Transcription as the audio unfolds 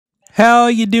How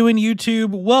you doing, YouTube?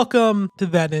 Welcome to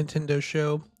That Nintendo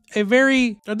Show.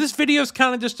 This video is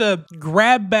kind of just a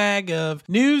grab bag of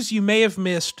news you may have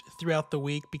missed throughout the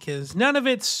week because none of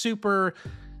it's super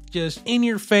just in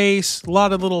your face. A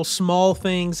lot of little small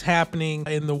things happening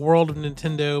in the world of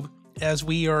Nintendo as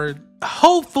we are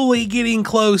hopefully getting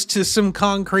close to some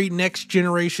concrete next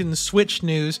generation Switch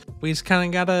news. We just kind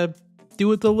of gotta do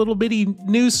with the little bitty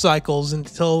news cycles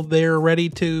until they're ready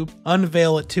to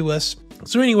unveil it to us.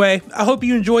 So anyway, I hope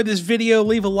you enjoyed this video.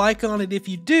 Leave a like on it if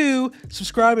you do.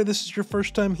 Subscribe if this is your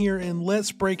first time here, and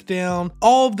let's break down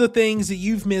all of the things that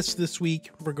you've missed this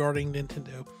week regarding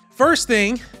Nintendo. First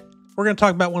thing, we're going to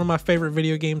talk about one of my favorite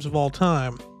video games of all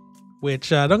time,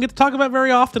 which I don't get to talk about very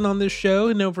often on this show.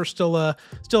 I know we're still a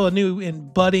new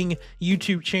and budding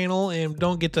YouTube channel and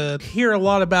don't get to hear a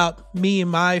lot about me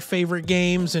and my favorite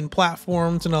games and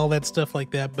platforms and all that stuff like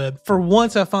that. But for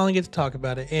once, I finally get to talk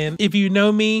about it. And if you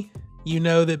know me, you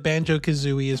know that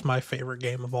Banjo-Kazooie is my favorite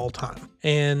game of all time.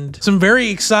 And some very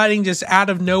exciting, just out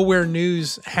of nowhere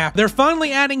news happened. They're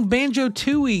finally adding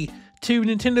Banjo-Tooie to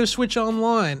Nintendo Switch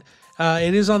Online.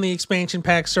 It is on the expansion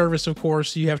pack service, of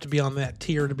course. You have to be on that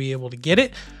tier to be able to get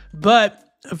it. But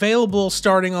available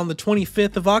starting on the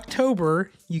 25th of October,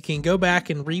 you can go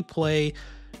back and replay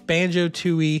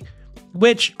Banjo-Tooie,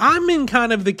 which I'm in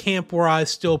kind of the camp where I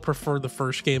still prefer the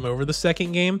first game over the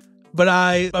second game. But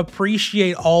I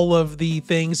appreciate all of the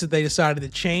things that they decided to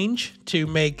change to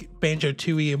make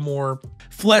Banjo-Tooie a more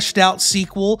fleshed out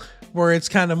sequel, where it's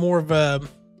kind of more of a,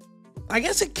 I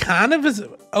guess it kind of is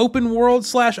open world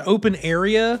 / open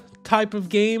area type of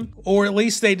game, or at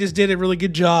least they just did a really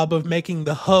good job of making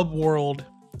the hub world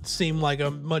seem like a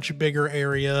much bigger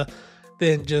area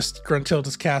than just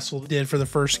Gruntilda's Castle did for the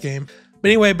first game. But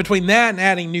anyway, between that and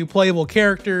adding new playable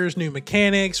characters, new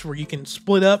mechanics where you can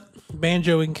split up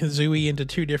Banjo and Kazooie into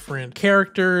two different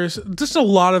characters, just a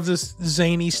lot of this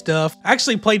zany stuff. I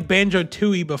actually played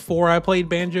Banjo-Tooie before I played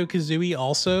Banjo-Kazooie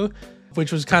also,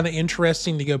 which was kind of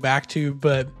interesting to go back to.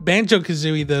 But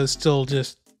Banjo-Kazooie, though, is still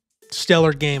just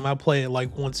stellar game. I play it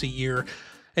like once a year.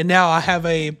 And now I have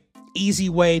a easy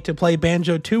way to play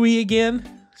Banjo-Tooie again.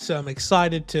 So I'm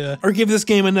excited to give this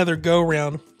game another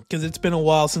go-round, because it's been a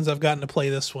while since I've gotten to play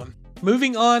this one.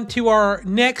 Moving on to our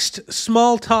next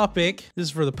small topic. This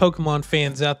is for the Pokemon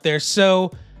fans out there.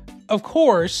 So, of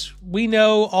course, we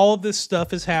know all of this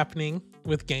stuff is happening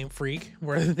with Game Freak,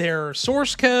 where their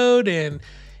source code and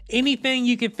anything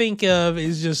you could think of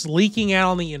is just leaking out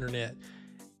on the internet.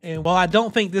 And while I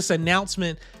don't think this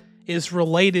announcement is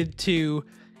related to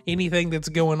anything that's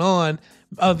going on,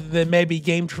 other than maybe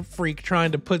Game Freak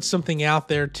trying to put something out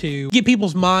there to get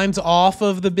people's minds off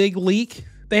of the big leak,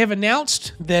 they have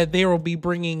announced that they will be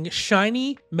bringing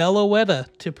Shiny Meloetta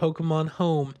to Pokemon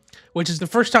Home, which is the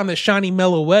first time that Shiny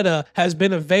Meloetta has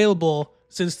been available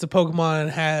since the Pokemon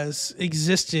has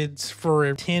existed for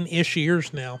 10-ish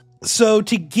years now. So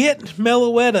to get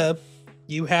Meloetta,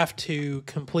 you have to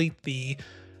complete the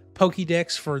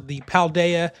Pokédex for the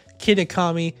Paldea,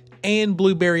 Kitakami, and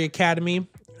Blueberry Academy,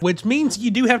 which means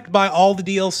you do have to buy all the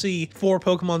DLC for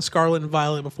Pokemon Scarlet and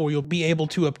Violet before you'll be able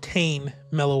to obtain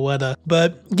Meloetta.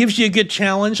 But gives you a good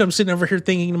challenge. I'm sitting over here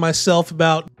thinking to myself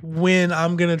about when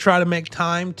I'm going to try to make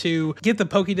time to get the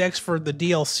Pokédex for the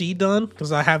DLC done,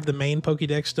 because I have the main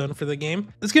Pokédex done for the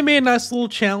game. It's going to be a nice little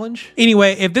challenge.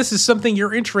 Anyway, if this is something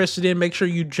you're interested in, make sure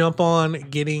you jump on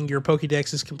getting your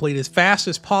Pokédexes complete as fast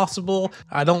as possible.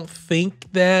 I don't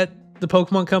think that the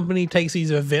Pokemon Company takes these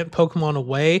event Pokemon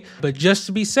away, but just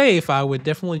to be safe, I would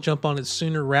definitely jump on it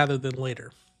sooner rather than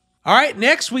later. All right,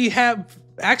 next we have,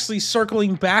 actually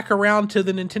circling back around to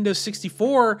the Nintendo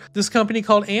 64, this company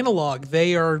called Analogue.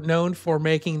 They are known for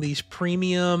making these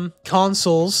premium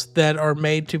consoles that are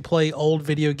made to play old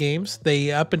video games.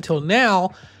 They, up until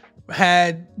now,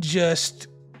 had just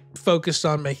focused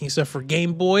on making stuff for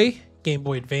Game Boy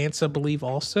Advance, I believe,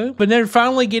 also. But they're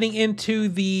finally getting into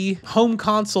the home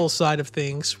console side of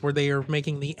things, where they are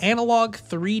making the Analogue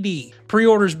 3D.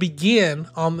 Pre-orders begin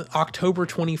on October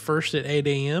 21st at 8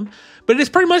 a.m. But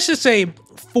it's pretty much just a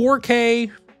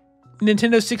 4K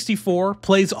Nintendo 64,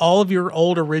 plays all of your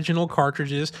old original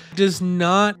cartridges, does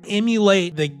not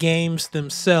emulate the games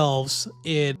themselves.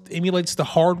 It emulates the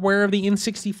hardware of the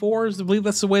N64, I believe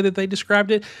that's the way that they described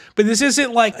it. But this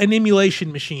isn't like an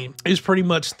emulation machine, is pretty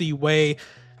much the way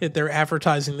that they're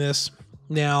advertising this.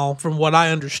 Now, from what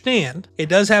I understand, it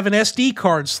does have an SD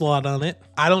card slot on it.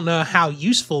 I don't know how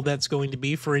useful that's going to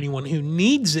be for anyone who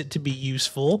needs it to be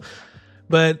useful,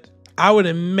 but I would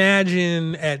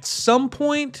imagine at some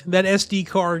point that SD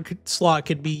card slot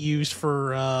could be used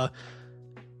for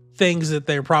things that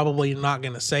they're probably not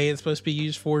going to say it's supposed to be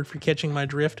used for, if you're catching my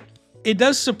drift. It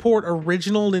does support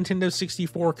original Nintendo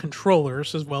 64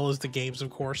 controllers, as well as the games, of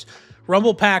course.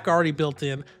 Rumble Pack already built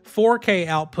in, 4K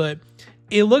output.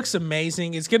 It looks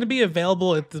amazing. It's going to be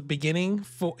available at the beginning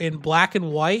in black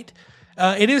and white.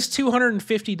 It is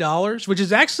 $250, which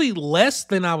is actually less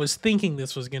than I was thinking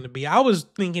this was going to be. I was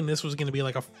thinking this was going to be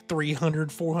like a $300,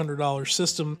 $400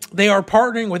 system. They are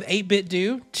partnering with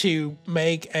 8BitDo to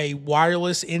make a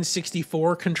wireless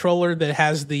N64 controller that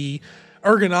has the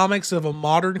ergonomics of a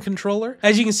modern controller.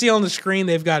 As you can see on the screen,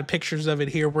 they've got pictures of it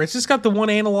here where it's just got the one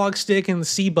analog stick and the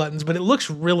C buttons, but it looks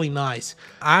really nice.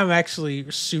 I'm actually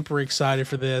super excited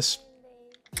for this.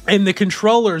 And the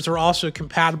controllers are also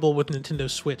compatible with Nintendo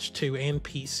Switch 2 and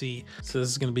PC. So this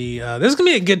is gonna be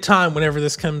a good time whenever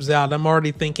this comes out. I'm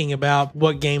already thinking about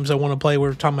what games I want to play. We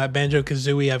were talking about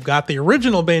Banjo-Kazooie. I've got the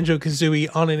original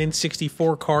Banjo-Kazooie on an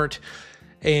N64 cart,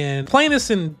 and playing this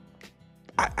in,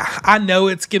 I know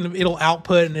it'll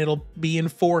output and it'll be in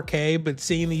 4K, but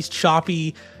seeing these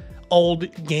choppy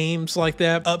old games like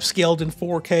that upscaled in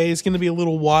 4K is going to be a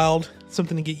little wild,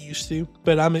 something to get used to,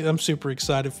 but I'm super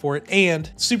excited for it. And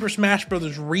Super Smash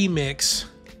Bros. Remix,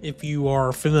 if you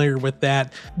are familiar with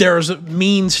that, there's a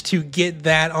means to get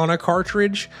that on a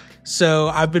cartridge. So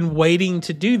I've been waiting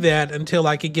to do that until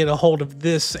I could get a hold of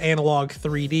this analog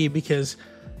 3D, because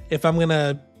if I'm going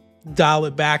to dial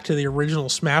it back to the original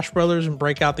Smash Brothers and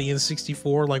break out the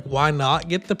N64, like, why not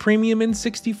get the premium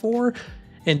N64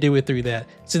 and do it through that?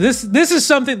 So this is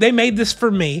something, they made this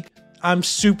for me. I'm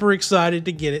super excited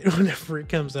to get it whenever it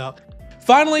comes out.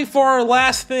 Finally, for our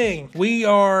last thing, we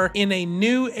are in a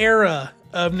new era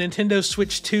of Nintendo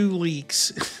Switch 2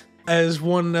 leaks. As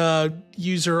one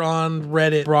user on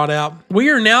Reddit brought out,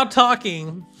 we are now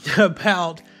talking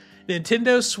about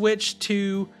Nintendo Switch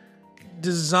 2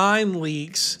 design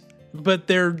leaks, but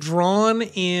they're drawn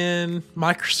in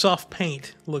Microsoft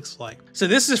Paint, looks like. So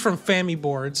this is from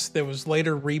FamiBoards that was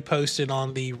later reposted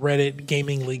on the Reddit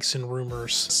Gaming Leaks and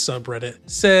Rumors subreddit. It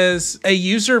says, a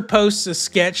user posts a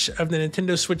sketch of the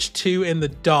Nintendo Switch 2 in the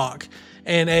dock,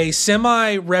 and a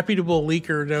semi-reputable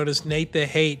leaker known as Nate the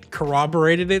Hate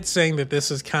corroborated it, saying that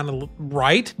this is kind of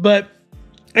right. But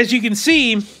as you can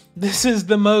see, this is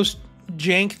the most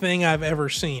jank thing I've ever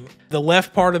seen. The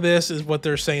left part of this is what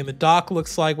they're saying the dock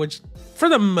looks like, which for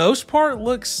the most part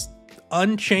looks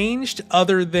unchanged,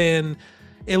 other than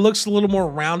it looks a little more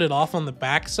rounded off on the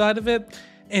back side of it.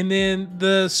 And then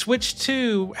the Switch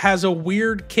 2 has a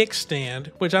weird kickstand,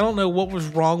 which I don't know what was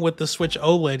wrong with the Switch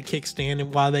OLED kickstand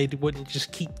and why they wouldn't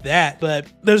just keep that. But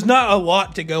there's not a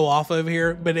lot to go off of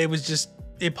here, but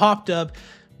it popped up.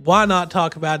 Why not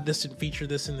talk about this and feature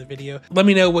this in the video? Let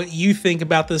me know what you think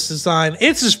about this design.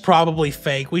 It's just probably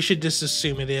fake. We should just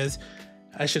assume it is.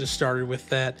 I should have started with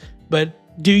that. But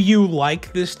do you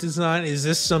like this design? Is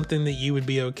this something that you would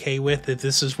be okay with if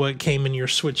this is what came in your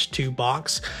Switch 2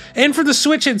 box? And for the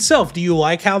Switch itself, do you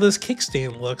like how this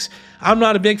kickstand looks? I'm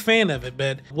not a big fan of it,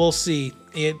 but we'll see.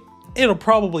 It'll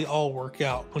probably all work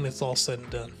out when it's all said and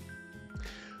done.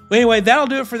 Well, anyway, that'll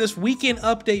do it for this weekend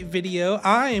update video.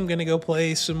 I am going to go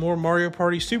play some more Mario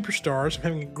Party Superstars. I'm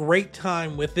having a great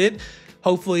time with it.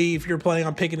 Hopefully, if you're planning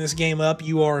on picking this game up,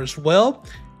 you are as well.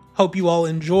 Hope you all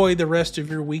enjoy the rest of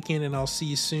your weekend, and I'll see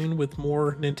you soon with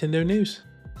more Nintendo news.